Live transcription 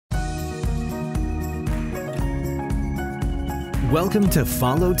Welcome to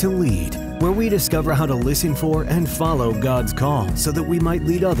Follow to Lead, where we discover how to listen for and follow God's call so that we might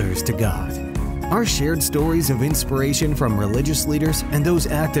lead others to God. Our shared stories of inspiration from religious leaders and those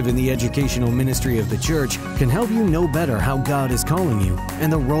active in the educational ministry of the church can help you know better how God is calling you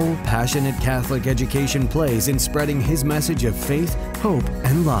and the role passionate Catholic education plays in spreading His message of faith, hope,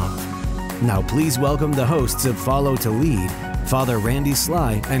 and love. Now please welcome the hosts of Follow to Lead, Father Randy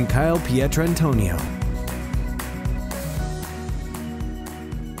Sly and Kyle Pietrantonio.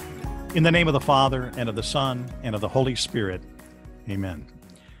 In the name of the Father, and of the Son, and of the Holy Spirit, amen.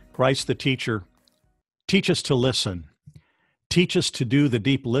 Christ the teacher, teach us to listen. Teach us to do the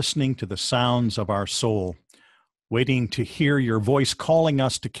deep listening to the sounds of our soul, waiting to hear your voice calling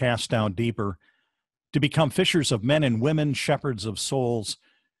us to cast down deeper, to become fishers of men and women, shepherds of souls,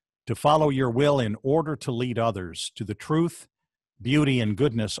 to follow your will in order to lead others to the truth, beauty, and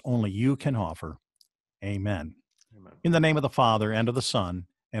goodness only you can offer. Amen. Amen. In the name of the Father, and of the Son,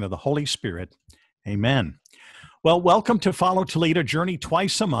 and of the Holy Spirit, amen. Well, welcome to Follow to Lead, a journey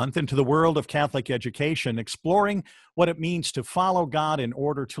twice a month into the world of Catholic education, exploring what it means to follow God in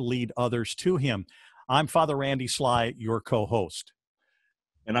order to lead others to Him. I'm Father Randy Sly, your co-host.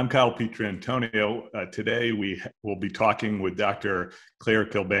 And I'm Kyle Pietrantonio. Today we will be talking with Dr. Clare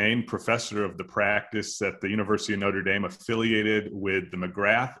Kilbane, professor of the practice at the University of Notre Dame, affiliated with the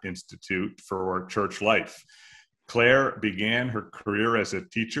McGrath Institute for Church Life. Clare began her career as a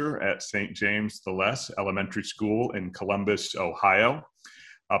teacher at St. James the Less Elementary School in Columbus, Ohio.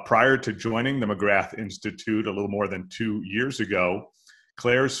 Prior to joining the McGrath Institute a little more than 2 years ago,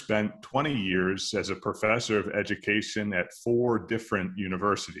 Clare spent 20 years as a professor of education at 4 different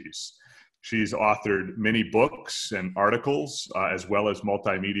universities. She's authored many books and articles, as well as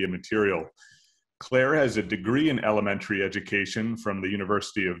multimedia material. Clare has a degree in elementary education from the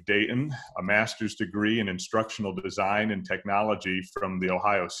University of Dayton, a master's degree in instructional design and technology from The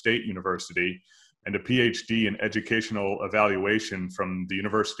Ohio State University, and a PhD in educational evaluation from the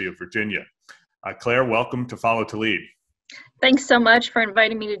University of Virginia. Clare, welcome to Follow to Lead. Thanks so much for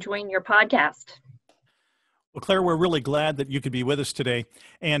inviting me to join your podcast. Well, Clare, we're really glad that you could be with us today.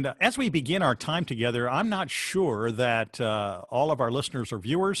 And as we begin our time together, I'm not sure that all of our listeners or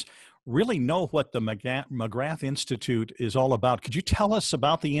viewers really know what the McGrath Institute is all about. Could you tell us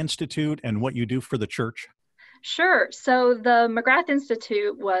about the Institute and what you do for the church? Sure. So the McGrath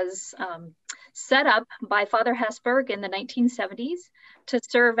Institute was set up by Father Hesburgh in the 1970s to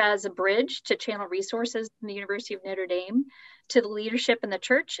serve as a bridge to channel resources from the University of Notre Dame to the leadership in the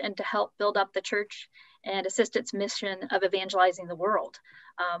church and to help build up the church and assist its mission of evangelizing the world.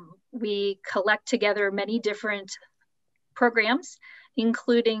 We collect together many different programs,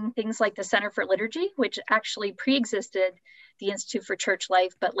 including things like the Center for Liturgy, which actually pre-existed the Institute for Church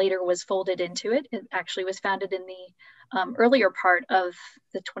Life, but later was folded into it. It actually was founded in the earlier part of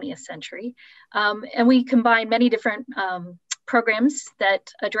the 20th century. And we combine many different programs that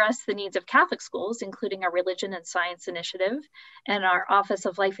address the needs of Catholic schools, including our Religion and Science Initiative and our Office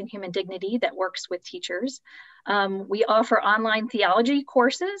of Life and Human Dignity that works with teachers. We offer online theology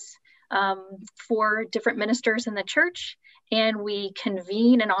courses for different ministers in the church, and we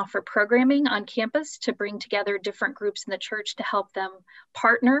convene and offer programming on campus to bring together different groups in the church to help them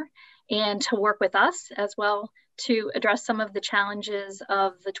partner and to work with us as well to address some of the challenges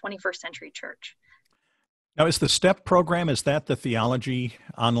of the 21st century church. Now, is the STEP program, is that the theology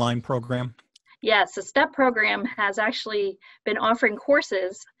online program? Yes, the STEP program has actually been offering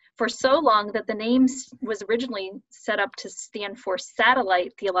courses for so long that the name was originally set up to stand for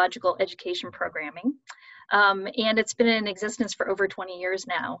Satellite Theological Education Programming. And it's been in existence for over 20 years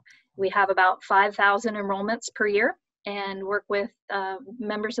now. We have about 5,000 enrollments per year and work with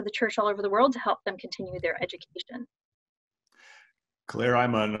members of the church all over the world to help them continue their education. Clare,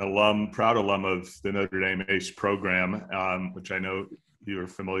 I'm an proud alum of the Notre Dame ACE program, which I know you're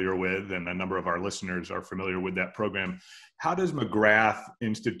familiar with, and a number of our listeners are familiar with that program. How does McGrath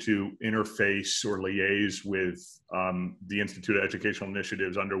Institute interface or liaise with the Institute of Educational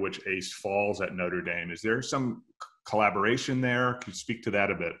Initiatives under which ACE falls at Notre Dame? Is there some collaboration there? Could you speak to that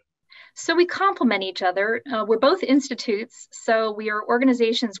a bit? So we complement each other. We're both institutes, so we are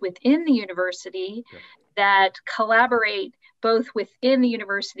organizations within the university that collaborate both within the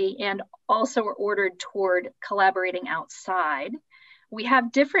university and also are ordered toward collaborating outside. We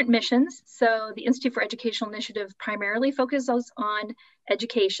have different missions. So the Institute for Educational Initiative primarily focuses on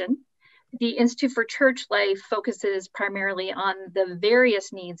education. The Institute for Church Life focuses primarily on the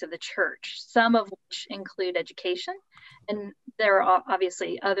various needs of the church, some of which include education. And there are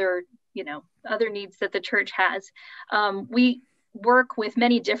obviously other needs that the church has. We work with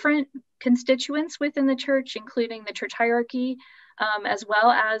many different constituents within the church, including the church hierarchy, as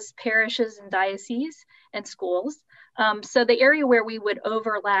well as parishes and dioceses and schools. So the area where we would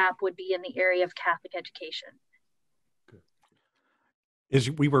overlap would be in the area of Catholic education. As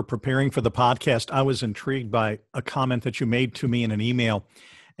we were preparing for the podcast, I was intrigued by a comment that you made to me in an email.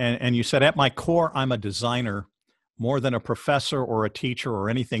 And you said, at my core, I'm a designer more than a professor or a teacher or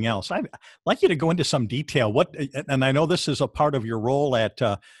anything else. I'd like you to go into some detail. And I know this is a part of your role at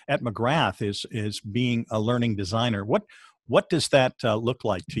McGrath is being a learning designer. What does that look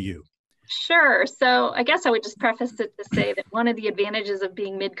like to you? Sure. So I guess I would just preface it to say that one of the advantages of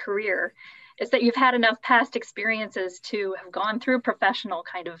being mid-career is that you've had enough past experiences to have gone through professional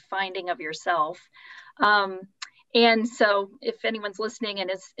kind of finding of yourself. And so if anyone's listening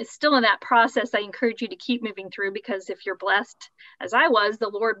and is still in that process, I encourage you to keep moving through, because if you're blessed, as I was, the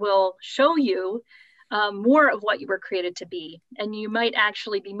Lord will show you more of what you were created to be. And you might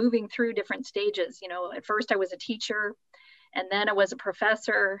actually be moving through different stages. You know, at first I was a teacher, and then I was a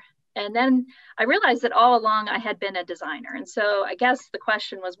professor. And then I realized that all along I had been a designer. And so I guess the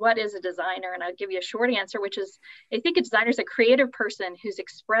question was, what is a designer? And I'll give you a short answer, which is, I think a designer is a creative person whose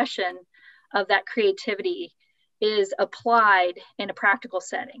expression of that creativity is applied in a practical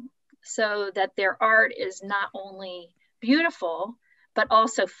setting, so that their art is not only beautiful, but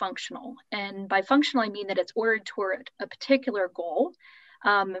also functional. And by functional, I mean that it's ordered toward a particular goal.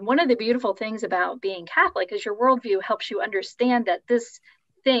 And one of the beautiful things about being Catholic is your worldview helps you understand that this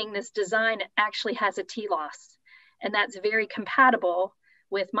design actually has a telos, and that's very compatible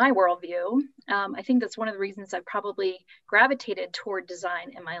with my worldview. I think that's one of the reasons I've probably gravitated toward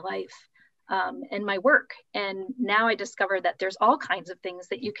design in my life and my work. And now I discover that there's all kinds of things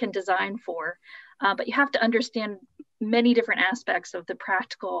that you can design for, but you have to understand many different aspects of the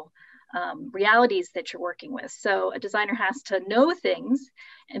practical realities that you're working with. So a designer has to know things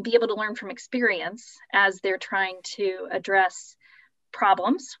and be able to learn from experience as they're trying to address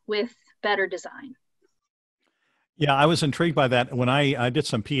problems with better design. Yeah, I was intrigued by that when I did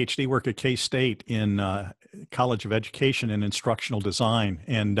some PhD work at K-State in College of Education and Instructional Design,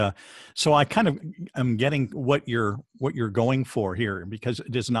 and so I kind of am getting what you're going for here, because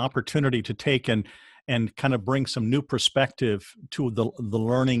it is an opportunity to take and kind of bring some new perspective to the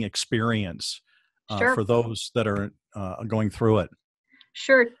learning experience Sure. for those that are going through it.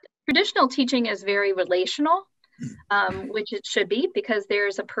 Sure. Traditional teaching is very relational. Which it should be, because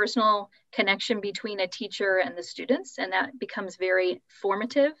there's a personal connection between a teacher and the students, and that becomes very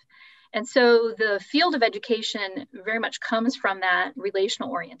formative. And so the field of education very much comes from that relational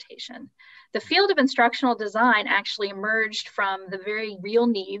orientation. The field of instructional design actually emerged from the very real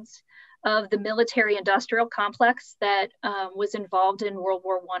needs of the military industrial complex that was involved in World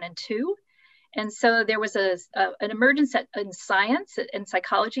War I and II. And so there was an emergence in science and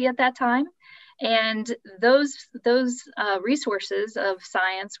psychology at that time. And those resources of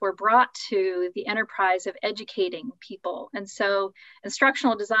science were brought to the enterprise of educating people. And so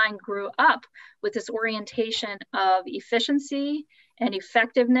instructional design grew up with this orientation of efficiency and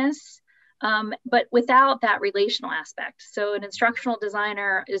effectiveness, but without that relational aspect. So an instructional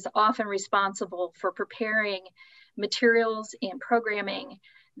designer is often responsible for preparing materials and programming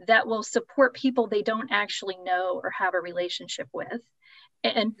that will support people they don't actually know or have a relationship with.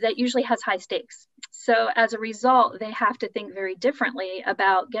 And that usually has high stakes. So as a result, they have to think very differently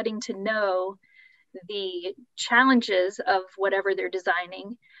about getting to know the challenges of whatever they're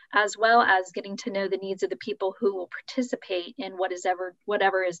designing, as well as getting to know the needs of the people who will participate in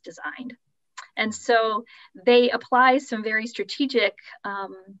whatever is designed. And so they apply some very strategic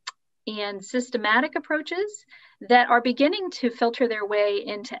and systematic approaches that are beginning to filter their way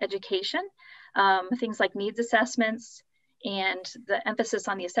into education. Things like needs assessments, and the emphasis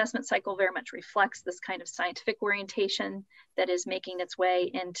on the assessment cycle very much reflects this kind of scientific orientation that is making its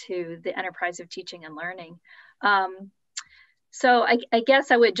way into the enterprise of teaching and learning. So I guess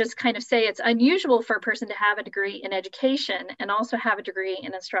I would just kind of say it's unusual for a person to have a degree in education and also have a degree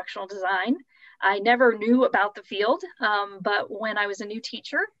in instructional design. I never knew about the field, but when I was a new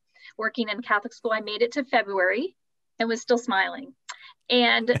teacher working in Catholic school, I made it to February and was still smiling.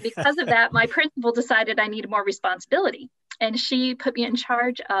 And because of that, my principal decided I needed more responsibility. And she put me in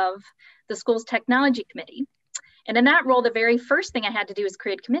charge of the school's technology committee. And in that role, the very first thing I had to do was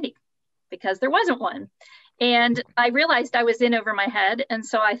create a committee, because there wasn't one. And I realized I was in over my head. And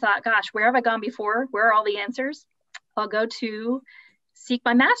so I thought, gosh, where have I gone before? Where are all the answers? I'll go to seek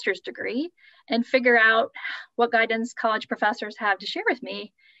my master's degree and figure out what guidance college professors have to share with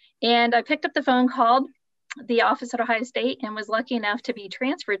me. And I picked up the phone, called the office at Ohio State and was lucky enough to be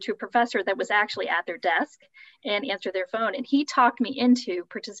transferred to a professor that was actually at their desk and answered their phone. And he talked me into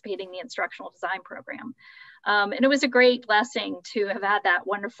participating in the instructional design program. And it was a great blessing to have had that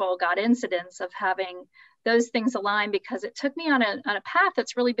wonderful God incidence of having those things align, because it took me on a path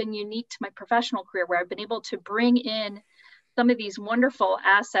that's really been unique to my professional career, where I've been able to bring in some of these wonderful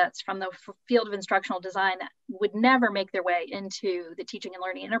assets from the field of instructional design that would never make their way into the teaching and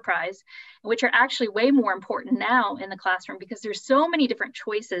learning enterprise, which are actually way more important now in the classroom, because there's so many different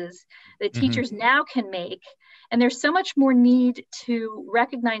choices that teachers now can make. And there's so much more need to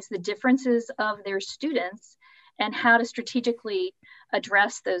recognize the differences of their students and how to strategically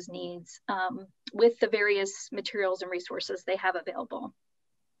address those needs with the various materials and resources they have available.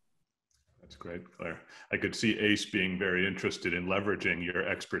 That's great, Claire. I could see ACE being very interested in leveraging your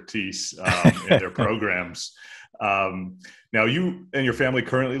expertise in their programs. Now, you and your family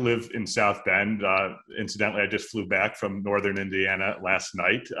currently live in South Bend. Incidentally, I just flew back from northern Indiana last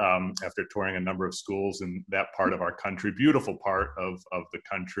night after touring a number of schools in that part of our country. Beautiful part of the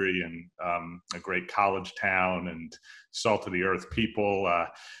country, and a great college town, and salt of the earth people.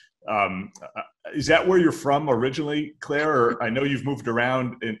 Is that where you're from originally, Claire? Or I know you've moved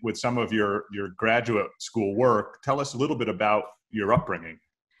around with some of your graduate school work. Tell us a little bit about your upbringing.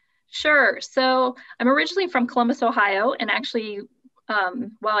 Sure. So I'm originally from Columbus, Ohio, and actually,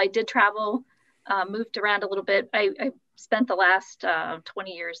 while I did travel, moved around a little bit, I spent the last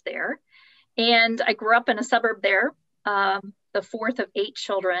 20 years there. And I grew up in a suburb there, the fourth of 8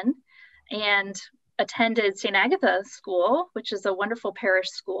 children, and attended St. Agatha School, which is a wonderful parish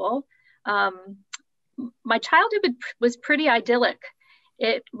school. My childhood was pretty idyllic.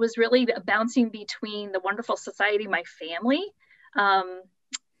 It was really bouncing between the wonderful society of my family,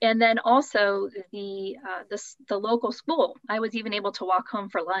 and then also the local school. I was even able to walk home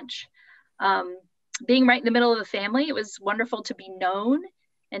for lunch. Being right in the middle of the family, it was wonderful to be known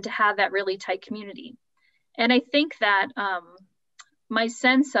and to have that really tight community. And I think that my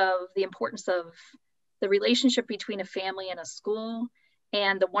sense of the importance of the relationship between a family and a school,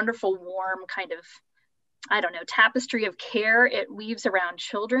 and the wonderful, warm kind of, tapestry of care it weaves around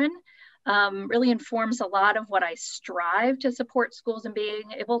children, really informs a lot of what I strive to support schools in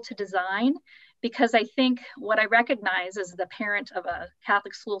being able to design. Because I think what I recognize as the parent of a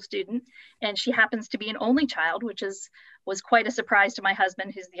Catholic school student, and she happens to be an only child, which was quite a surprise to my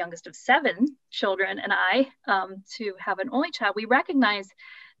husband, who's the youngest of 7 children, and I, to have an only child, we recognize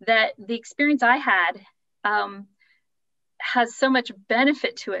that the experience I had has so much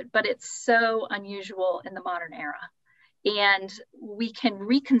benefit to it, but it's so unusual in the modern era. And we can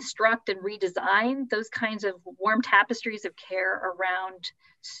reconstruct and redesign those kinds of warm tapestries of care around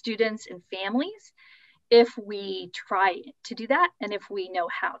students and families if we try to do that, and if we know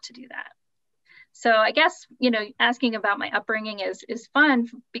how to do that. So I guess, asking about my upbringing is fun,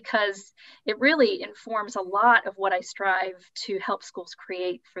 because it really informs a lot of what I strive to help schools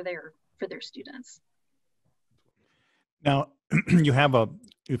create for their students. Now,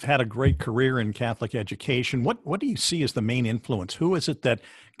 you've had a great career in Catholic education. What do you see as the main influence? Who is it that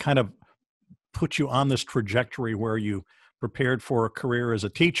kind of put you on this trajectory where you prepared for a career as a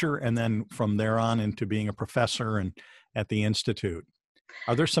teacher, and then from there on into being a professor and at the Institute?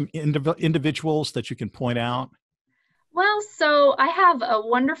 Are there some individuals that you can point out? Well, so I have a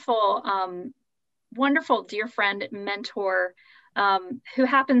wonderful, wonderful dear friend, mentor, who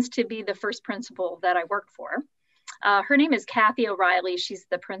happens to be the first principal that I worked for. Her name is Kathy O'Reilly. She's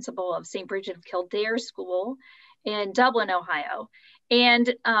the principal of St. Bridget of Kildare School in Dublin, Ohio.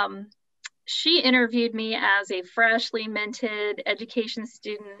 And she interviewed me as a freshly minted education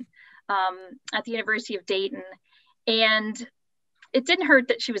student at the University of Dayton. And it didn't hurt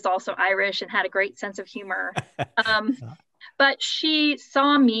that she was also Irish and had a great sense of humor. But she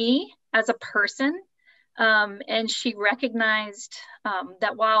saw me as a person, and she recognized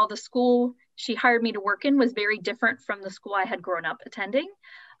that while the school she hired me to work in was very different from the school I had grown up attending,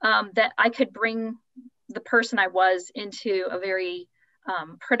 that I could bring the person I was into a very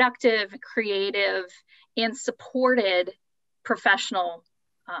productive, creative, and supported professional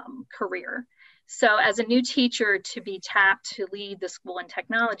career. So as a new teacher, to be tapped to lead the school in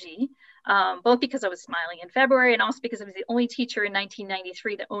technology, both because I was smiling in February and also because I was the only teacher in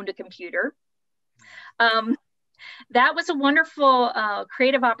 1993 that owned a computer. That was a wonderful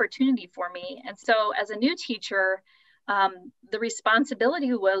creative opportunity for me. And so as a new teacher, the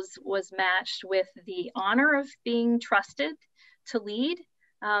responsibility was matched with the honor of being trusted to lead.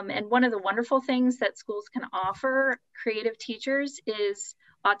 And one of the wonderful things that schools can offer creative teachers is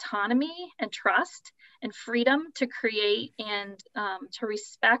autonomy and trust and freedom to create and to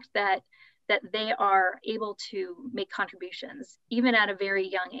respect that that they are able to make contributions, even at a very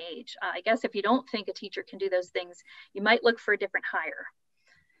young age. I guess if you don't think a teacher can do those things, you might look for a different hire.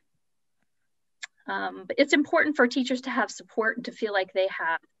 But it's important for teachers to have support and to feel like they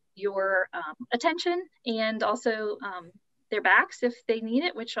have your attention, and also their backs if they need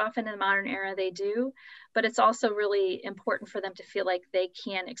it, which often in the modern era they do. But it's also really important for them to feel like they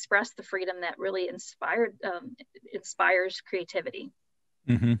can express the freedom that really inspires creativity.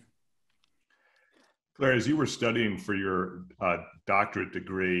 Mm-hmm. Claire, as you were studying for your doctorate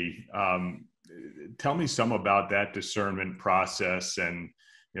degree, tell me some about that discernment process. And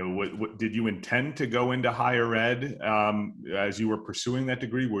what did you intend to go into higher ed as you were pursuing that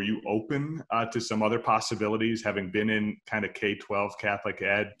degree? Were you open to some other possibilities, having been in kind of K-12 Catholic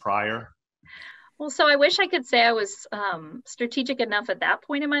ed prior? Well, so I wish I could say I was strategic enough at that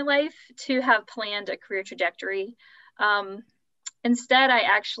point in my life to have planned a career trajectory. Instead, I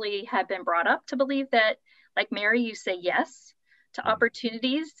actually had been brought up to believe that, like Mary, you say yes to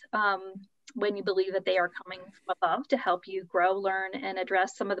opportunities when you believe that they are coming from above to help you grow, learn, and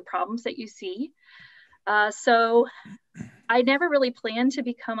address some of the problems that you see. So I never really planned to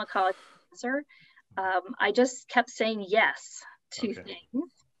become a college professor. I just kept saying yes to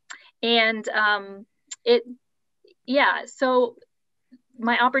things. And so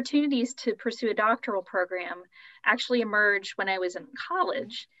my opportunities to pursue a doctoral program actually emerged when I was in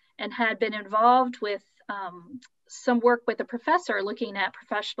college and had been involved with some work with a professor looking at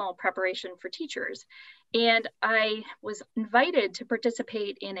professional preparation for teachers. And I was invited to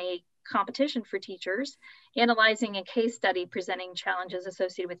participate in a competition for teachers, analyzing a case study presenting challenges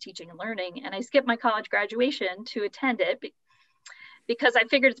associated with teaching and learning. And I skipped my college graduation to attend it because I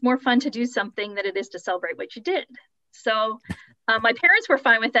figured it's more fun to do something than it is to celebrate what you did. So my parents were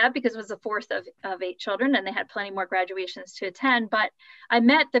fine with that because it was the fourth of 8 children and they had plenty more graduations to attend. But I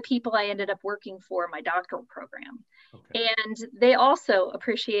met the people I ended up working for my doctoral program. Okay. And they also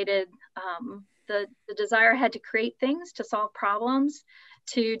appreciated the desire I had to create things, to solve problems,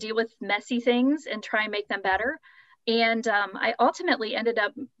 to deal with messy things and try and make them better. And I ultimately ended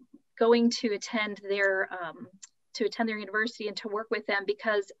up going to attend their university and to work with them,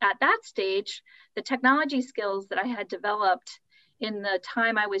 because at that stage, the technology skills that I had developed in the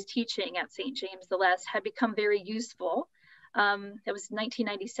time I was teaching at St. James the Less had become very useful. It was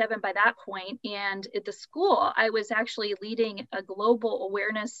 1997 by that point. And at the school, I was actually leading a global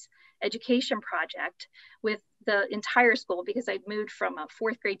awareness education project with the entire school, because I'd moved from a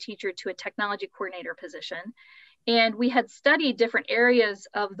 4th grade teacher to a technology coordinator position. And we had studied different areas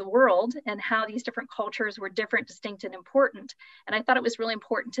of the world and how these different cultures were different, distinct, and important. And I thought it was really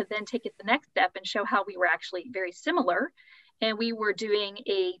important to then take it the next step and show how we were actually very similar. And we were doing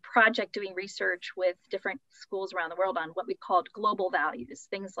a project, doing research with different schools around the world on what we called global values,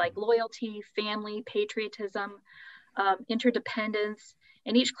 things like loyalty, family, patriotism, interdependence.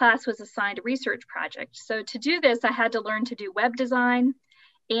 And each class was assigned a research project. So to do this, I had to learn to do web design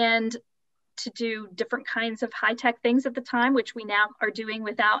and to do different kinds of high-tech things at the time, which we now are doing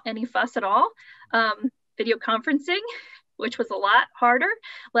without any fuss at all. Video conferencing, which was a lot harder,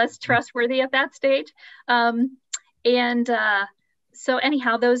 less trustworthy at that stage. So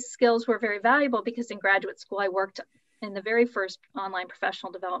anyhow, those skills were very valuable because in graduate school, I worked in the very first online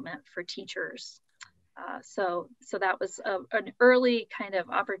professional development for teachers. So that was an early kind of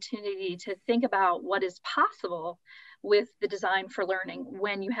opportunity to think about what is possible with the design for learning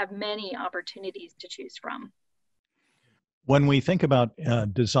when you have many opportunities to choose from. When we think about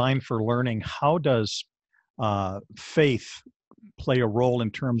design for learning, how does faith play a role in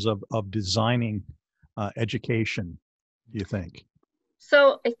terms of designing education, do you think?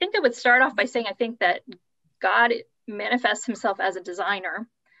 So I think I would start off by saying I think that God manifests himself as a designer.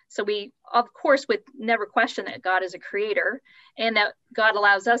 So we, of course, would never question that God is a creator and that God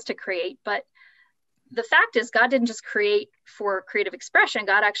allows us to create. But the fact is, God didn't just create for creative expression.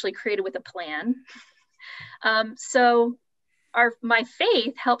 God actually created with a plan. So my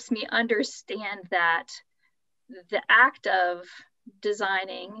faith helps me understand that the act of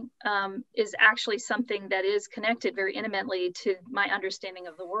designing is actually something that is connected very intimately to my understanding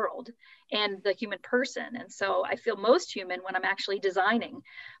of the world and the human person. And so I feel most human when I'm actually designing.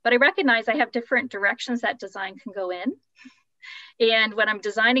 But I recognize I have different directions that design can go in. And when I'm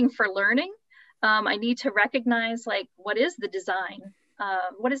designing for learning, I need to recognize, like, what is the design?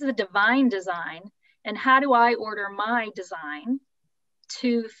 What is the divine design? And how do I order my design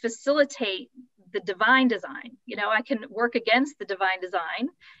to facilitate the divine design? You know, I can work against the divine design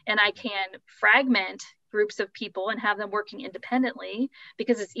and I can fragment groups of people and have them working independently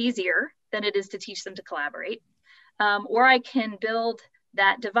because it's easier than it is to teach them to collaborate. Or I can build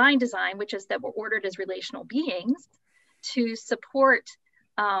that divine design, which is that we're ordered as relational beings to support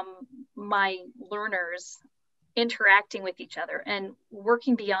my learners interacting with each other and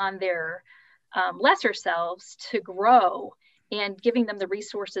working beyond their lesser selves to grow, and giving them the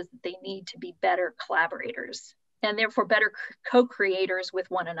resources that they need to be better collaborators and therefore better co-creators with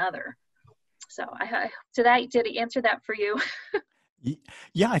one another. So did I answer that for you?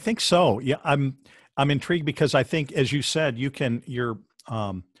 Yeah, I think so. Yeah, I'm intrigued because I think, as you said,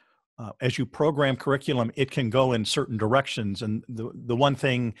 as you program curriculum, it can go in certain directions. And the one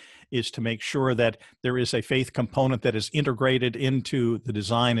thing is to make sure that there is a faith component that is integrated into the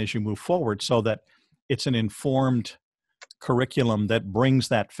design as you move forward, so that it's an informed curriculum that brings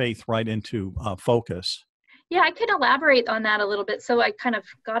that faith right into focus. Yeah, I can elaborate on that a little bit. So I kind of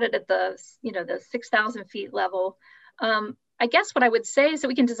got it at the 6,000 feet level. I guess what I would say is that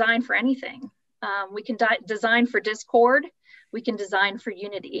we can design for anything. We can design for discord. We can design for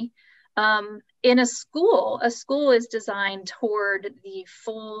unity. In a school is designed toward the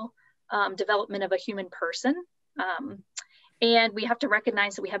full development of a human person. And we have to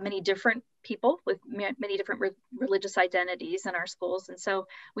recognize that we have many different people with many different religious identities in our schools. And so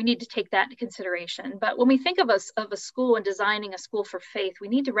we need to take that into consideration. But when we think of a school and designing a school for faith, we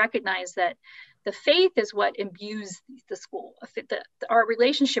need to recognize that the faith is what imbues the school. Our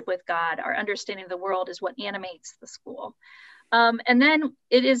relationship with God, our understanding of the world, is what animates the school. And then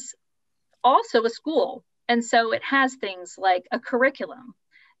it is also a school. And so it has things like a curriculum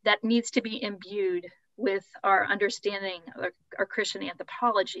that needs to be imbued with our understanding of our Christian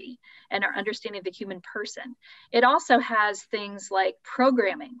anthropology and our understanding of the human person. It also has things like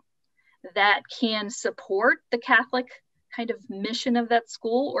programming that can support the Catholic kind of mission of that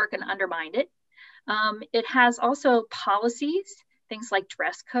school, or it can undermine it. It has also policies, things like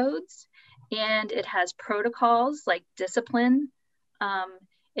dress codes, and it has protocols like discipline.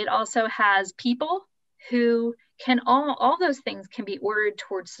 It also has people who can all those things can be ordered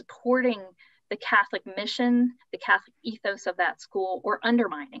towards supporting the Catholic mission, the Catholic ethos of that school, or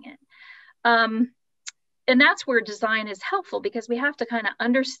undermining it. And that's where design is helpful, because we have to kind of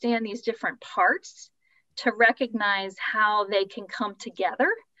understand these different parts to recognize how they can come together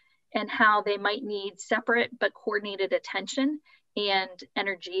and how they might need separate but coordinated attention and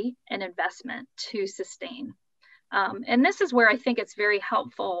energy and investment to sustain. And this is where I think it's very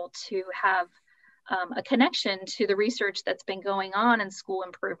helpful to have a connection to the research that's been going on in school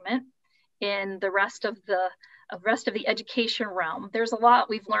improvement in the rest of the education realm. There's a lot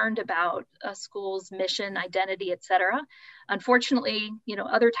we've learned about a school's mission, identity, et cetera. Unfortunately,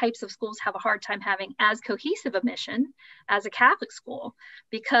 other types of schools have a hard time having as cohesive a mission as a Catholic school,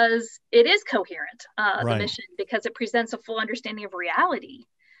 because it is coherent, right. The mission, because it presents a full understanding of reality.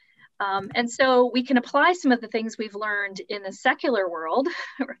 And so we can apply some of the things we've learned in the secular world,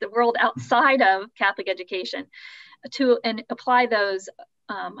 or the world outside of Catholic education, and apply those,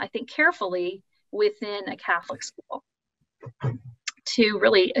 I think, carefully within a Catholic school to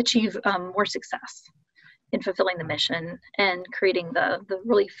really achieve more success in fulfilling the mission and creating the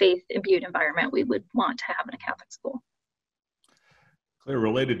really faith-imbued environment we would want to have in a Catholic school. Claire,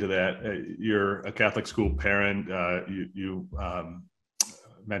 related to that, you're a Catholic school parent. You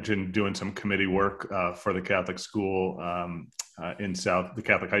mentioned doing some committee work for the Catholic school the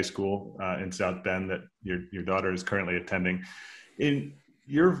Catholic high school in South Bend that your daughter is currently attending.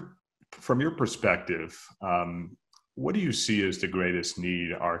 From your perspective, what do you see as the greatest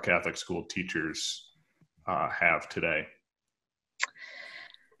need our Catholic school teachers have today?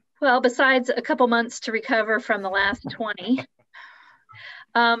 Well, besides a couple months to recover from the last 20,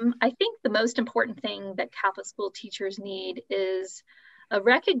 I think the most important thing that Catholic school teachers need is a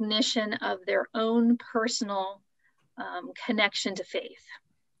recognition of their own personal connection to faith.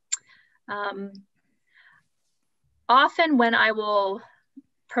 Often when I will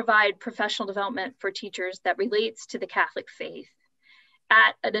provide professional development for teachers that relates to the Catholic faith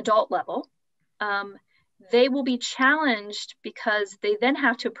at an adult level, they will be challenged because they then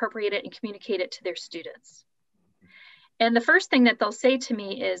have to appropriate it and communicate it to their students. And the first thing that they'll say to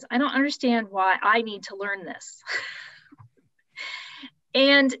me is, I don't understand why I need to learn this.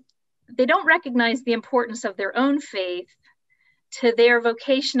 And they don't recognize the importance of their own faith to their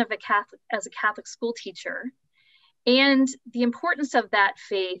vocation as a Catholic school teacher, and the importance of that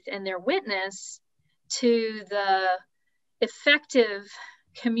faith and their witness to the effective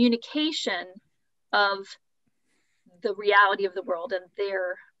communication of the reality of the world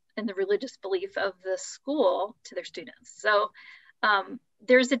and the religious belief of the school to their students. So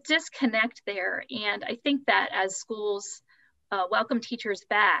there's a disconnect there. And I think that as schools welcome teachers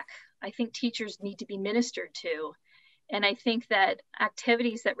back, I think teachers need to be ministered to And I think that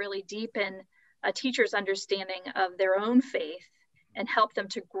activities that really deepen a teacher's understanding of their own faith and help them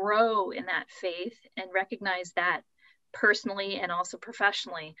to grow in that faith and recognize that personally and also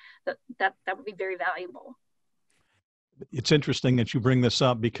professionally, that would be very valuable. It's interesting that you bring this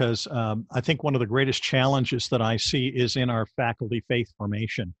up because I think one of the greatest challenges that I see is in our faculty faith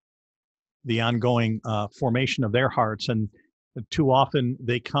formation, the ongoing formation of their hearts. And too often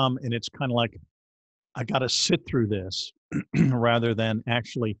they come and it's kind of like, I got to sit through this rather than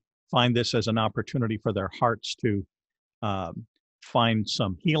actually find this as an opportunity for their hearts to find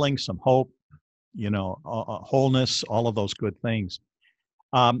some healing, some hope, wholeness, all of those good things.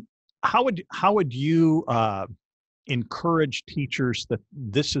 How would you encourage teachers that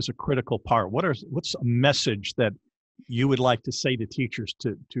this is a critical part? What's a message that you would like to say to teachers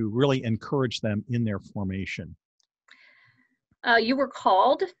to really encourage them in their formation? You were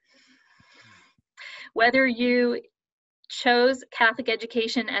called. Whether you chose Catholic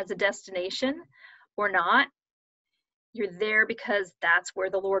education as a destination or not, you're there because that's where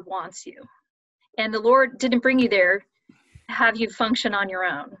the Lord wants you. And the Lord didn't bring you there to have you function on your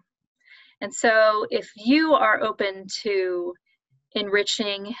own. And so if you are open to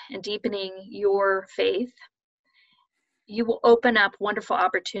enriching and deepening your faith, you will open up wonderful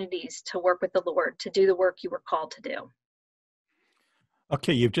opportunities to work with the Lord, to do the work you were called to do.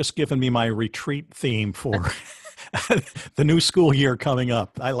 Okay, you've just given me my retreat theme for the new school year coming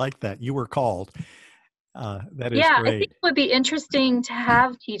up. I like that. You were called. That is great. I think it would be interesting to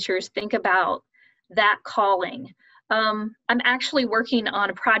have teachers think about that calling. I'm actually working on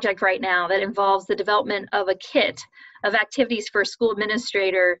a project right now that involves the development of a kit of activities for a school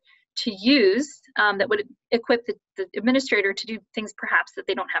administrator to use that would equip the administrator to do things perhaps that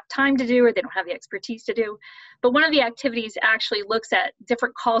they don't have time to do or they don't have the expertise to do. But one of the activities actually looks at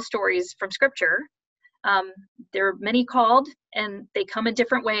different call stories from Scripture. There are many called and they come in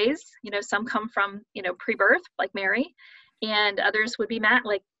different ways. Some come from, pre-birth, like Mary, and others would be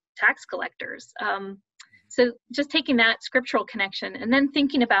like tax collectors. So just taking that scriptural connection and then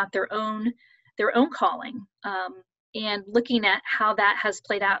thinking about their own calling and looking at how that has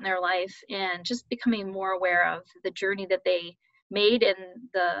played out in their life and just becoming more aware of the journey that they made and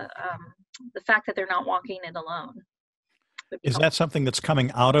the fact that they're not walking it alone. Is that something that's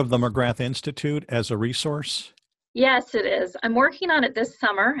coming out of the McGrath Institute as a resource? Yes, it is. I'm working on it this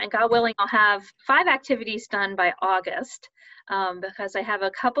summer, and God willing, I'll have 5 activities done by August because I have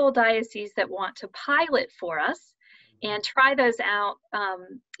a couple dioceses that want to pilot for us and try those out.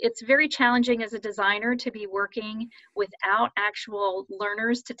 It's very challenging as a designer to be working without actual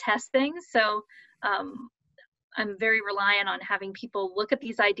learners to test things. So I'm very reliant on having people look at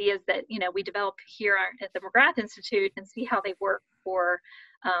these ideas that we develop here at the McGrath Institute and see how they work for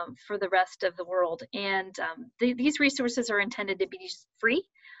the rest of the world. And these resources are intended to be free,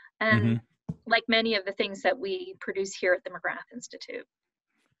 and like many of the things that we produce here at the McGrath Institute.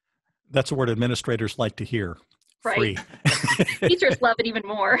 That's a word administrators like to hear. Right. Free. Teachers love it even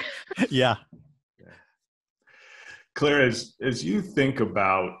more. Yeah. Clare, as you think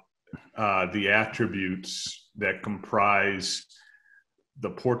about the attributes that comprise the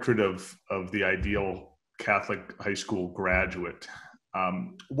portrait of the ideal Catholic high school graduate,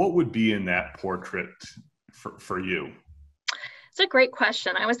 what would be in that portrait for you? It's a great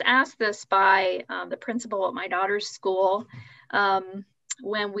question. I was asked this by the principal at my daughter's school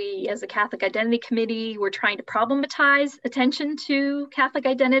when we, as a Catholic Identity Committee, were trying to problematize attention to Catholic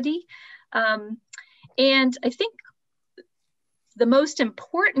identity. And I think the most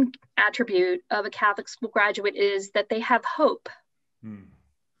important attribute of a Catholic school graduate is that they have hope.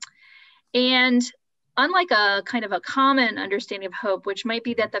 And unlike a kind of a common understanding of hope, which might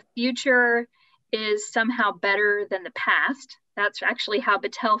be that the future is somehow better than the past, that's actually how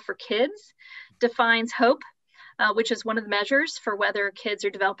Battelle for Kids defines hope, which is one of the measures for whether kids are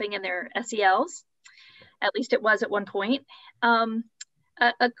developing in their SELs. At least it was at one point.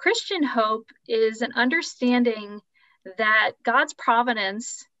 A Christian hope is an understanding that God's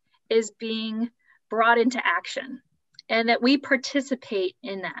providence is being brought into action and that we participate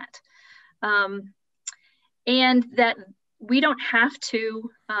in that. And that we don't have to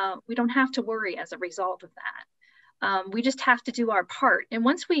worry as a result of that. We just have to do our part. And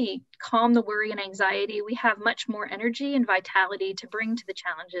once we calm the worry and anxiety, we have much more energy and vitality to bring to the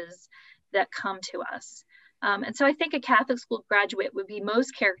challenges that come to us. And so I think a Catholic school graduate would be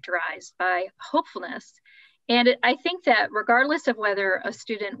most characterized by hopefulness. And I think that regardless of whether a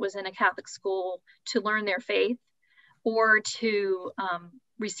student was in a Catholic school to learn their faith or to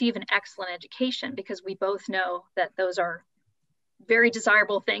receive an excellent education, because we both know that those are very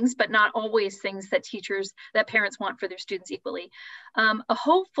desirable things, but not always things that parents want for their students equally. A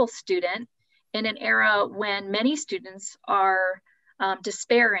hopeful student in an era when many students are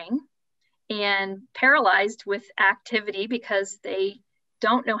despairing and paralyzed with activity because they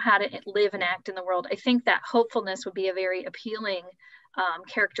don't know how to live and act in the world. I think that hopefulness would be a very appealing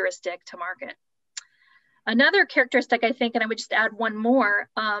characteristic to market. Another characteristic, I think, and I would just add one more,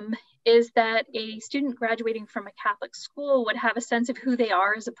 is that a student graduating from a Catholic school would have a sense of who they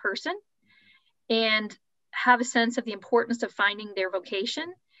are as a person and have a sense of the importance of finding their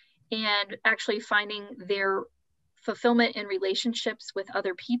vocation and actually finding their fulfillment in relationships with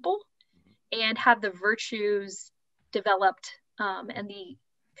other people, and have the virtues developed and the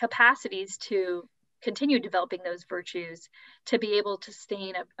capacities to continue developing those virtues to be able to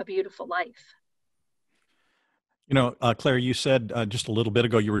sustain a beautiful life. You know, Claire, you said just a little bit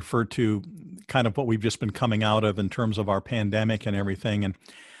ago, you referred to kind of what we've just been coming out of in terms of our pandemic and everything. And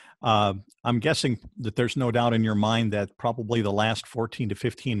I'm guessing that there's no doubt in your mind that probably the last 14 to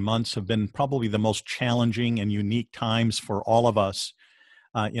 15 months have been probably the most challenging and unique times for all of us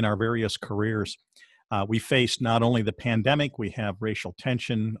in our various careers. We faced not only the pandemic, we have racial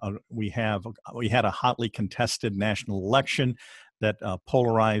tension, we had a hotly contested national election that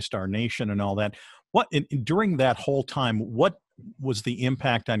polarized our nation and all that. During that whole time, what was the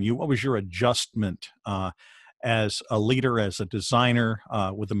impact on you? What was your adjustment as a leader, as a designer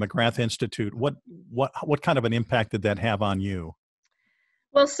with the McGrath Institute? What kind of an impact did that have on you?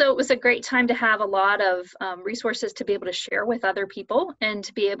 Well, so it was a great time to have a lot of resources to be able to share with other people and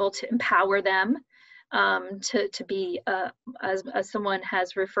to be able to empower them to be, as someone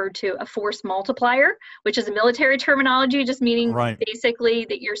has referred to, a force multiplier, which is a military terminology, just meaning basically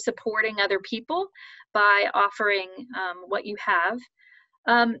that you're supporting other people by offering what you have.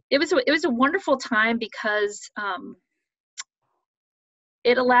 It was a wonderful time because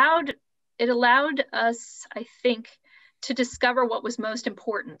it allowed us, I think, to discover what was most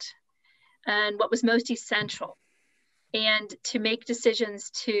important and what was most essential, and to make decisions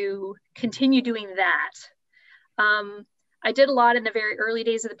to continue doing that. I did a lot in the very early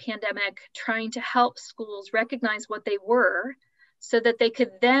days of the pandemic, trying to help schools recognize what they were so that they could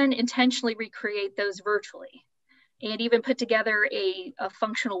then intentionally recreate those virtually, and even put together a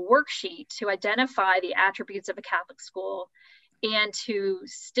functional worksheet to identify the attributes of a Catholic school and to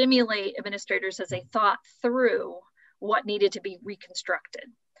stimulate administrators as they thought through what needed to be reconstructed.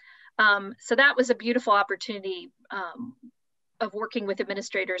 So that was a beautiful opportunity of working with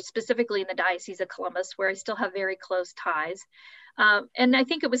administrators, specifically in the Diocese of Columbus, where I still have very close ties. And I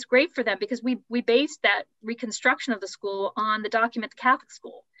think it was great for them because we based that reconstruction of the school on the document, The Catholic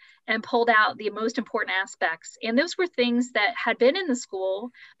School, and pulled out the most important aspects. And those were things that had been in the school,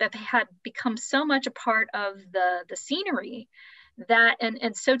 that they had become so much a part of the scenery that,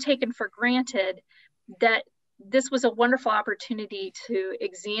 and so taken for granted, that this was a wonderful opportunity to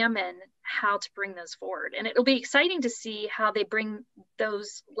examine how to bring those forward. And it'll be exciting to see how they bring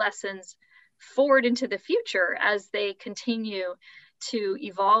those lessons forward into the future as they continue to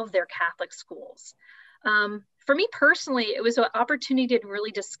evolve their Catholic schools. For me personally, it was an opportunity to really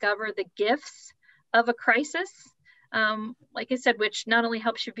discover the gifts of a crisis, like I said, which not only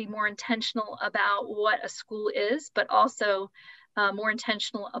helps you be more intentional about what a school is, but also more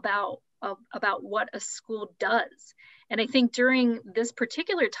intentional about what a school does. And I think during this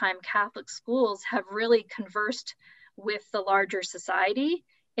particular time, Catholic schools have really conversed with the larger society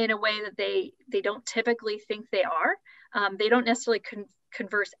in a way that they don't typically think they are. They don't necessarily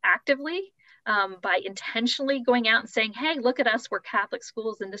converse actively by intentionally going out and saying, hey, look at us, we're Catholic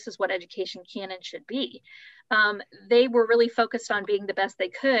schools, and this is what education can and should be. They were really focused on being the best they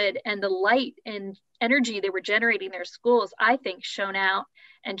could, and the light and energy they were generating in their schools, I think, shone out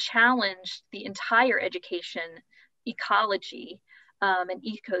and challenged the entire education ecology and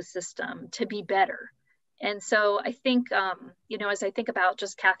ecosystem to be better. And so I think, as I think about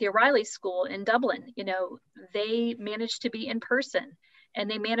just Kathy O'Reilly's school in Dublin, they managed to be in person, and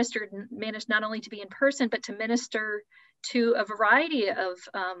they managed not only to be in person, but to minister to a variety of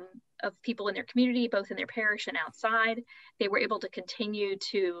people in their community, both in their parish and outside. They were able to continue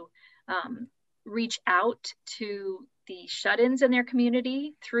to reach out to the shut-ins in their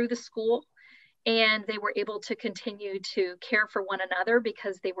community through the school. And they were able to continue to care for one another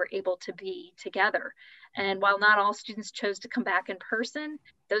because they were able to be together. And while not all students chose to come back in person,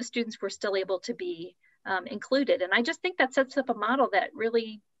 those students were still able to be included. And I just think that sets up a model that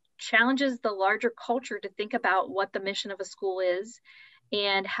really challenges the larger culture to think about what the mission of a school is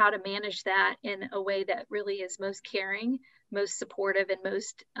and how to manage that in a way that really is most caring, most supportive, and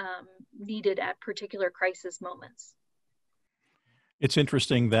most needed at particular crisis moments. It's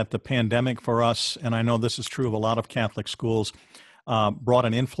interesting that the pandemic for us, and I know this is true of a lot of Catholic schools, brought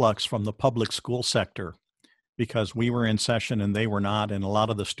an influx from the public school sector because we were in session and they were not, and a lot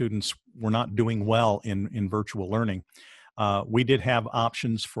of the students were not doing well in virtual learning. We did have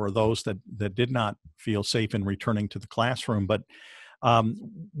options for those that did not feel safe in returning to the classroom, but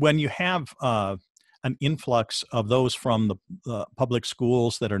when you have an influx of those from the public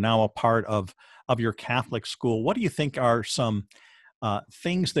schools that are now a part of your Catholic school, what do you think are some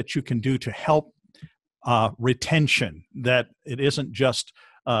things that you can do to help retention, that it isn't just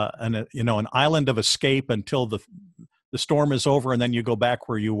an island of escape until the storm is over and then you go back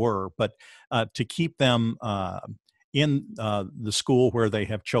where you were, but to keep them in the school where they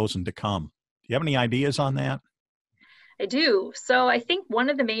have chosen to come? Do you have any ideas on that? I do. So I think one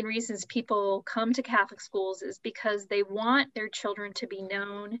of the main reasons people come to Catholic schools is because they want their children to be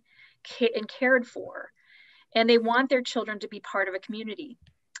known and cared for, and they want their children to be part of a community.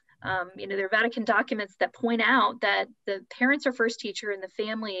 There are Vatican documents that point out that the parents are first teacher and the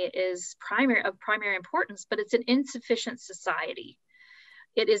family is of primary importance, but it's an insufficient society.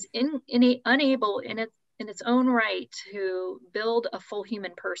 It is unable in its own right to build a full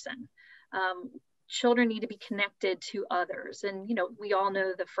human person. Children need to be connected to others. And, we all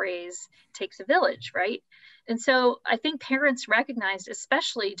know the phrase takes a village, right? And so I think parents recognized,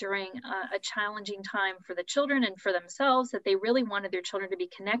 especially during a challenging time for the children and for themselves, that they really wanted their children to be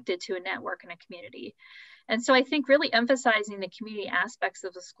connected to a network and a community. And so I think really emphasizing the community aspects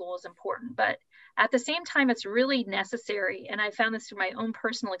of the school is important, but at the same time, it's really necessary, and I found this through my own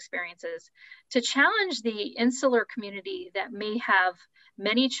personal experiences, to challenge the insular community that may have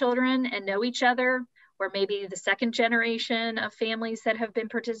many children and know each other, or maybe the second generation of families that have been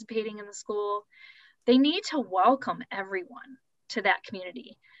participating in the school. They need to welcome everyone to that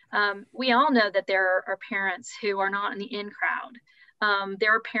community. We all know that there are parents who are not in the in crowd.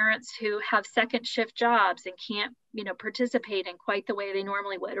 There are parents who have second shift jobs and can't, participate in quite the way they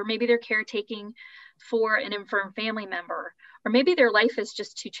normally would, or maybe they're caretaking for an infirm family member, or maybe their life is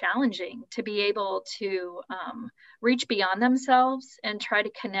just too challenging to be able to reach beyond themselves and try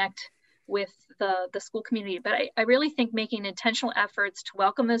to connect with the school community. But I really think making intentional efforts to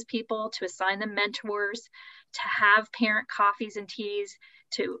welcome those people, to assign them mentors, to have parent coffees and teas,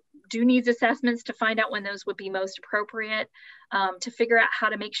 to do needs assessments to find out when those would be most appropriate, to figure out how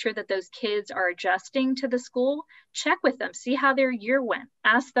to make sure that those kids are adjusting to the school. Check with them, see how their year went,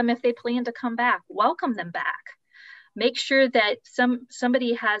 ask them if they plan to come back, welcome them back. Make sure that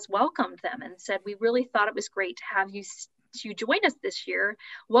somebody has welcomed them and said, we really thought it was great to have you to join us this year.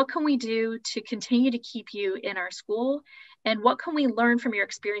 What can we do to continue to keep you in our school? And what can we learn from your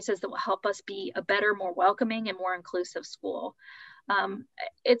experiences that will help us be a better, more welcoming and more inclusive school?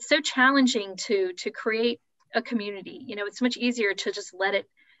 It's so challenging to create a community. It's much easier to just let it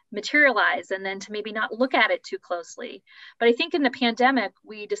materialize and then to maybe not look at it too closely. But I think in the pandemic,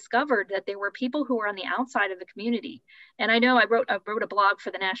 we discovered that there were people who were on the outside of the community. And I know I wrote a blog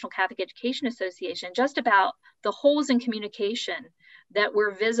for the National Catholic Education Association just about the holes in communication that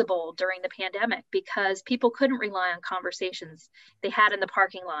were visible during the pandemic, because people couldn't rely on conversations they had in the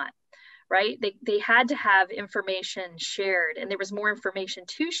parking lot, right? They had to have information shared, and there was more information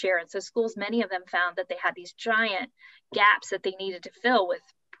to share. And so schools, many of them found that they had these giant gaps that they needed to fill with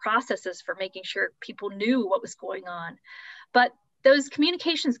processes for making sure people knew what was going on. But those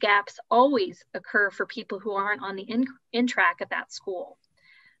communications gaps always occur for people who aren't on the in track at that school.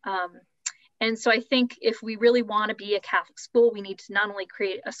 And so I think if we really want to be a Catholic school, we need to not only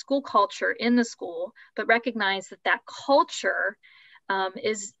create a school culture in the school, but recognize that that culture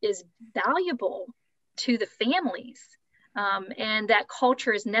is valuable to the families. And that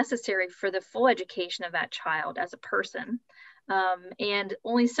culture is necessary for the full education of that child as a person. And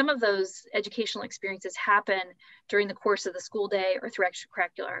only some of those educational experiences happen during the course of the school day or through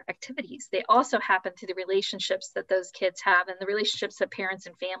extracurricular activities. They also happen through the relationships that those kids have and the relationships that parents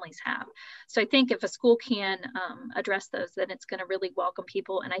and families have. So I think if a school can address those, then it's going to really welcome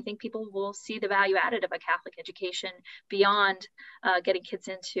people. And I think people will see the value added of a Catholic education beyond getting kids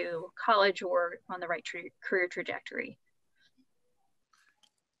into college or on the right career trajectory.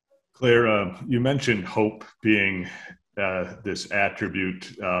 Claire, you mentioned hope being this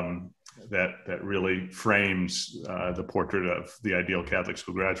attribute that really frames the portrait of the ideal Catholic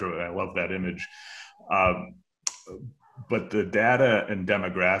school graduate. I love that image. But the data and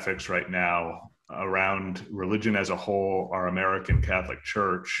demographics right now around religion as a whole, our American Catholic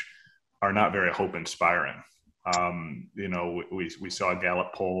Church, are not very hope-inspiring. We saw a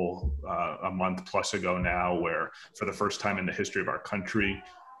Gallup poll a month plus ago now where, for the first time in the history of our country,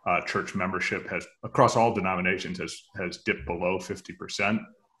 church membership has, across all denominations, has dipped below 50%.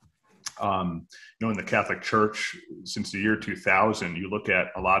 In the Catholic Church, since the year 2000, you look at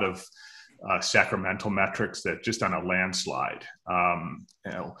a lot of sacramental metrics that just on a landslide.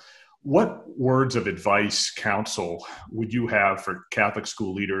 What words of advice, counsel would you have for Catholic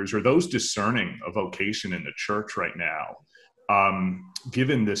school leaders or those discerning a vocation in the church right now,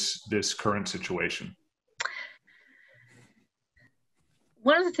 given this current situation?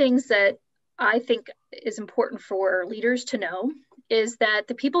 One of the things that I think is important for leaders to know is that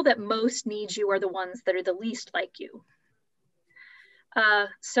the people that most need you are the ones that are the least like you.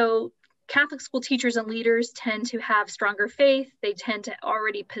 So Catholic school teachers and leaders tend to have stronger faith. They tend to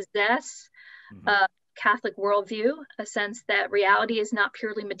already possess a Catholic worldview, a sense that reality is not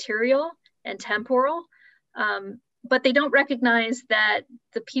purely material and temporal, but they don't recognize that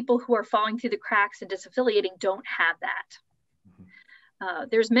the people who are falling through the cracks and disaffiliating don't have that.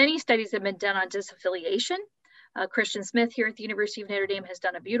 There's many studies that have been done on disaffiliation. Christian Smith here at the University of Notre Dame has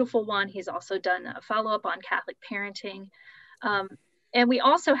done a beautiful one. He's also done a follow-up on Catholic parenting. And we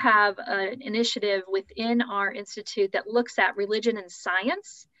also have an initiative within our institute that looks at religion and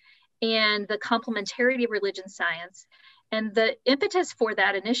science and the complementarity of religion science. And the impetus for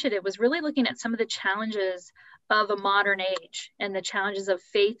that initiative was really looking at some of the challenges of a modern age and the challenges of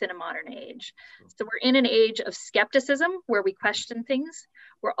faith in a modern age. So we're in an age of skepticism where we question things.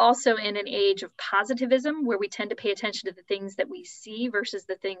 We're also in an age of positivism where we tend to pay attention to the things that we see versus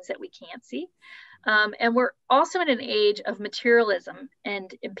the things that we can't see. And we're also in an age of materialism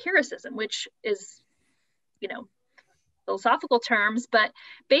and empiricism, which is, philosophical terms, but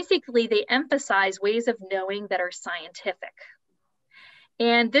basically they emphasize ways of knowing that are scientific.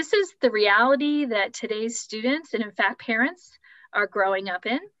 And this is the reality that today's students and in fact parents are growing up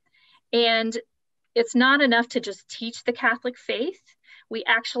in. And it's not enough to just teach the Catholic faith. We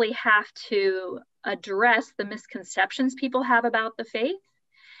actually have to address the misconceptions people have about the faith.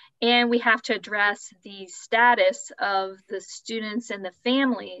 And we have to address the status of the students and the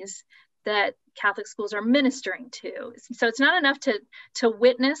families that Catholic schools are ministering to. So it's not enough to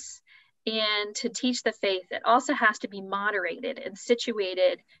witness and to teach the faith. It also has to be moderated and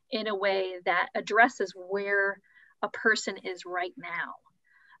situated in a way that addresses where a person is right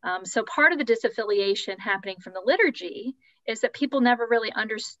now. So part of the disaffiliation happening from the liturgy is that people never really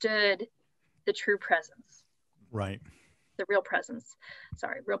understood the true presence. Right. The real presence.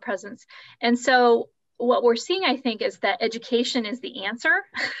 And so what we're seeing, I think, is that education is the answer.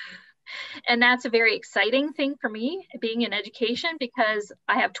 And that's a very exciting thing for me, being in education, because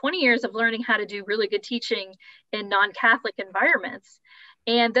I have 20 years of learning how to do really good teaching in non-Catholic environments.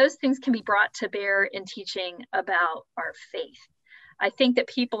 And those things can be brought to bear in teaching about our faith. I think that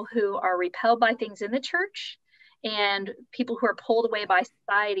people who are repelled by things in the church and people who are pulled away by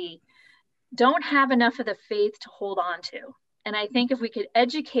society don't have enough of the faith to hold on to. And I think if we could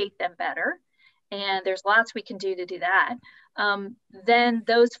educate them better, and there's lots we can do to do that, then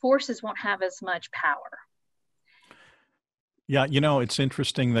those forces won't have as much power. Yeah, it's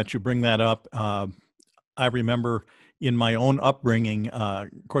interesting that you bring that up. I remember in my own upbringing, of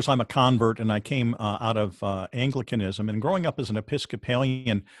course, I'm a convert and I came out of Anglicanism. And growing up as an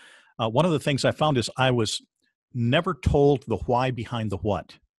Episcopalian, one of the things I found is I was never told the why behind the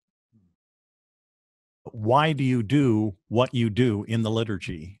what. Why do you do what you do in the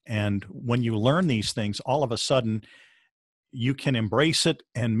liturgy? And when you learn these things, all of a sudden, you can embrace it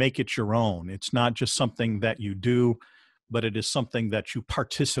and make it your own. It's not just something that you do, but it is something that you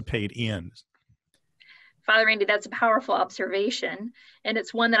participate in. Father Randy, that's a powerful observation. And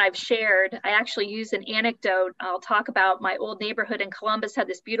it's one that I've shared. I actually use an anecdote. I'll talk about my old neighborhood in Columbus had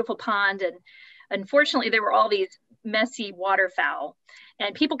this beautiful pond. And unfortunately, there were all these messy waterfowl.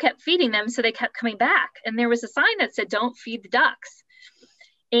 And people kept feeding them, so they kept coming back. And there was a sign that said, "Don't feed the ducks."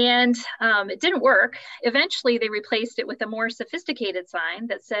 And it didn't work. Eventually, they replaced it with a more sophisticated sign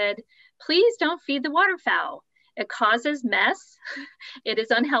that said, "Please don't feed the waterfowl. It causes mess. It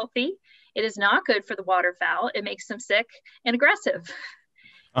is unhealthy. It is not good for the waterfowl. It makes them sick and aggressive."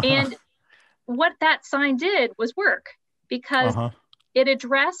 And what that sign did was work, because it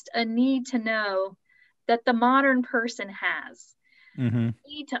addressed a need to know that the modern person has.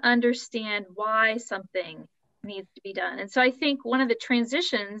 Need to understand why something needs to be done. And so I think one of the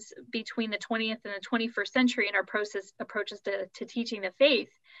transitions between the 20th and the 21st century in our approaches to teaching the faith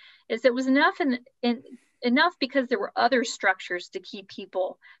is it was enough enough because there were other structures to keep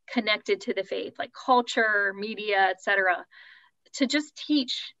people connected to the faith, like culture, media, etc., to just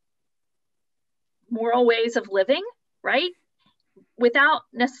teach moral ways of living, right? Without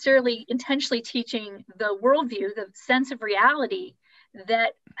necessarily intentionally teaching the worldview, the sense of reality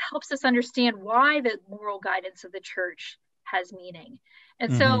that helps us understand why the moral guidance of the church has meaning.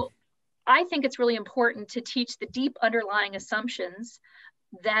 And so I think it's really important to teach the deep underlying assumptions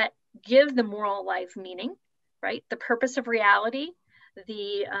that give the moral life meaning, right? The purpose of reality,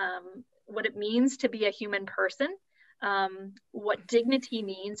 the what it means to be a human person, what dignity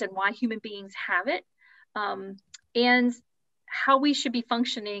means and why human beings have it, and how we should be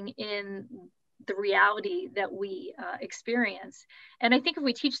functioning in the reality that we experience. And I think if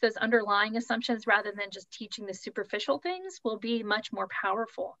we teach those underlying assumptions rather than just teaching the superficial things, we'll be much more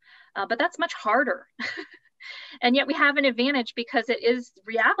powerful. But that's much harder. And yet we have an advantage because it is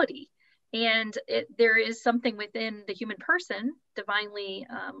reality. And there is something within the human person, divinely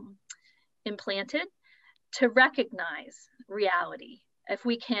implanted, to recognize reality. If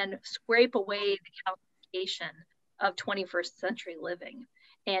we can scrape away the calculation of 21st century living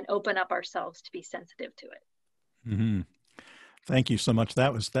and open up ourselves to be sensitive to it. Thank you so much.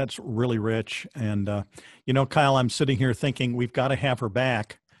 That's really rich. And, Kyle, I'm sitting here thinking we've got to have her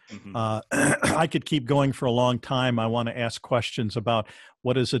back. I could keep going for a long time. I want to ask questions about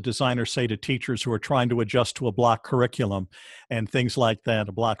what does a designer say to teachers who are trying to adjust to a block curriculum and things like that,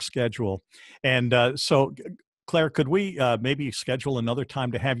 a block schedule. And so, Claire, could we maybe schedule another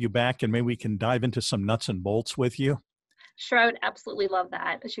time to have you back and maybe we can dive into some nuts and bolts with you? Sure, I would absolutely love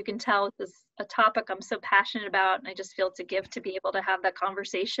that. As you can tell, this is a topic I'm so passionate about, and I just feel it's a gift to be able to have that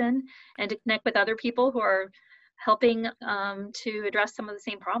conversation and to connect with other people who are helping to address some of the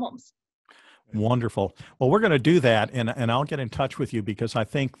same problems. Wonderful. Well, we're going to do that, and I'll get in touch with you because I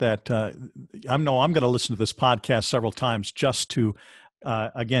think that I'm going to listen to this podcast several times just to,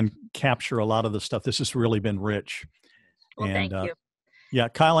 again, capture a lot of the stuff. This has really been rich. Well, thank you. Yeah,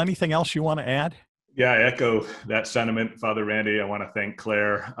 Kyle, anything else you want to add? Yeah, I echo that sentiment, Father Randy. I want to thank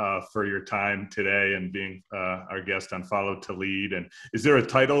Claire for your time today and being our guest on Follow to Lead. And is there a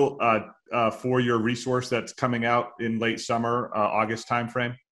title for your resource that's coming out in late summer, August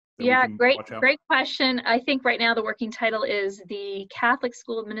timeframe? Yeah, great question. I think right now the working title is the Catholic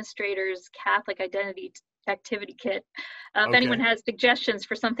School Administrators Catholic Identity Activity Kit. If anyone has suggestions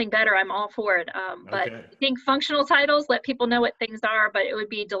for something better, I'm all for it. But I think functional titles let people know what things are, but it would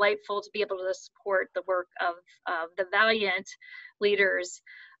be delightful to be able to support the work of the valiant leaders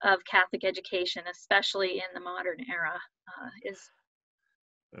of Catholic education, especially in the modern era.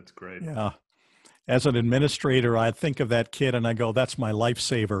 That's great. Yeah. As an administrator, I think of that kid and I go, that's my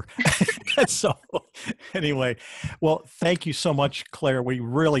lifesaver. So anyway, well, thank you so much, Claire. We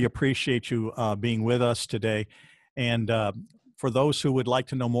really appreciate you being with us today. And for those who would like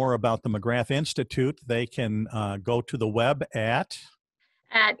to know more about the McGrath Institute, they can go to the web at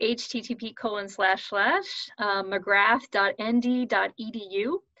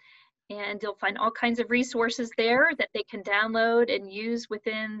http://mcgrath.nd.edu. And you'll find all kinds of resources there that they can download and use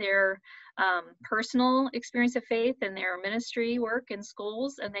within their personal experience of faith and their ministry work in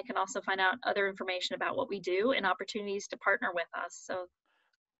schools. And they can also find out other information about what we do and opportunities to partner with us. So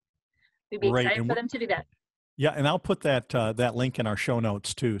we'd be excited for them to do that. Yeah, and I'll put that link in our show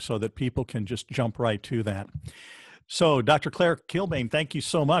notes too, so that people can just jump right to that. So Dr. Clare Kilbane, thank you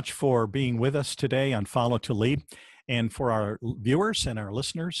so much for being with us today on Follow to Lead. And for our viewers and our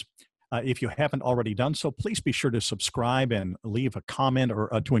listeners, if you haven't already done so, please be sure to subscribe and leave a comment or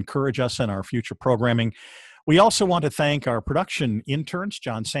to encourage us in our future programming. We also want to thank our production interns,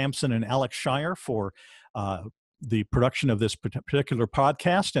 John Sampson and Alex Shire, for the production of this particular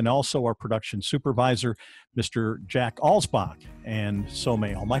podcast, and also our production supervisor, Mr. Jack Alsbach. And so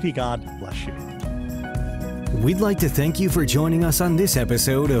may Almighty God bless you. We'd like to thank you for joining us on this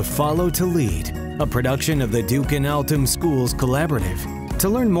episode of Follow to Lead, a production of the Duke and Altum Schools Collaborative. To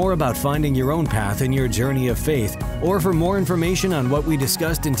learn more about finding your own path in your journey of faith, or for more information on what we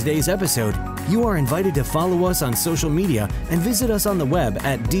discussed in today's episode, you are invited to follow us on social media and visit us on the web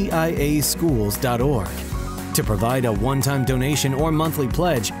at diaschools.org. To provide a one-time donation or monthly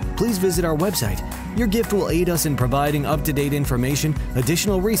pledge, please visit our website. Your gift will aid us in providing up-to-date information,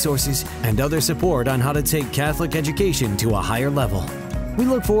 additional resources, and other support on how to take Catholic education to a higher level. We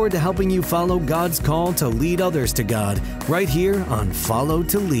look forward to helping you follow God's call to lead others to God right here on Follow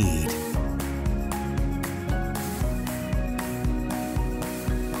to Lead.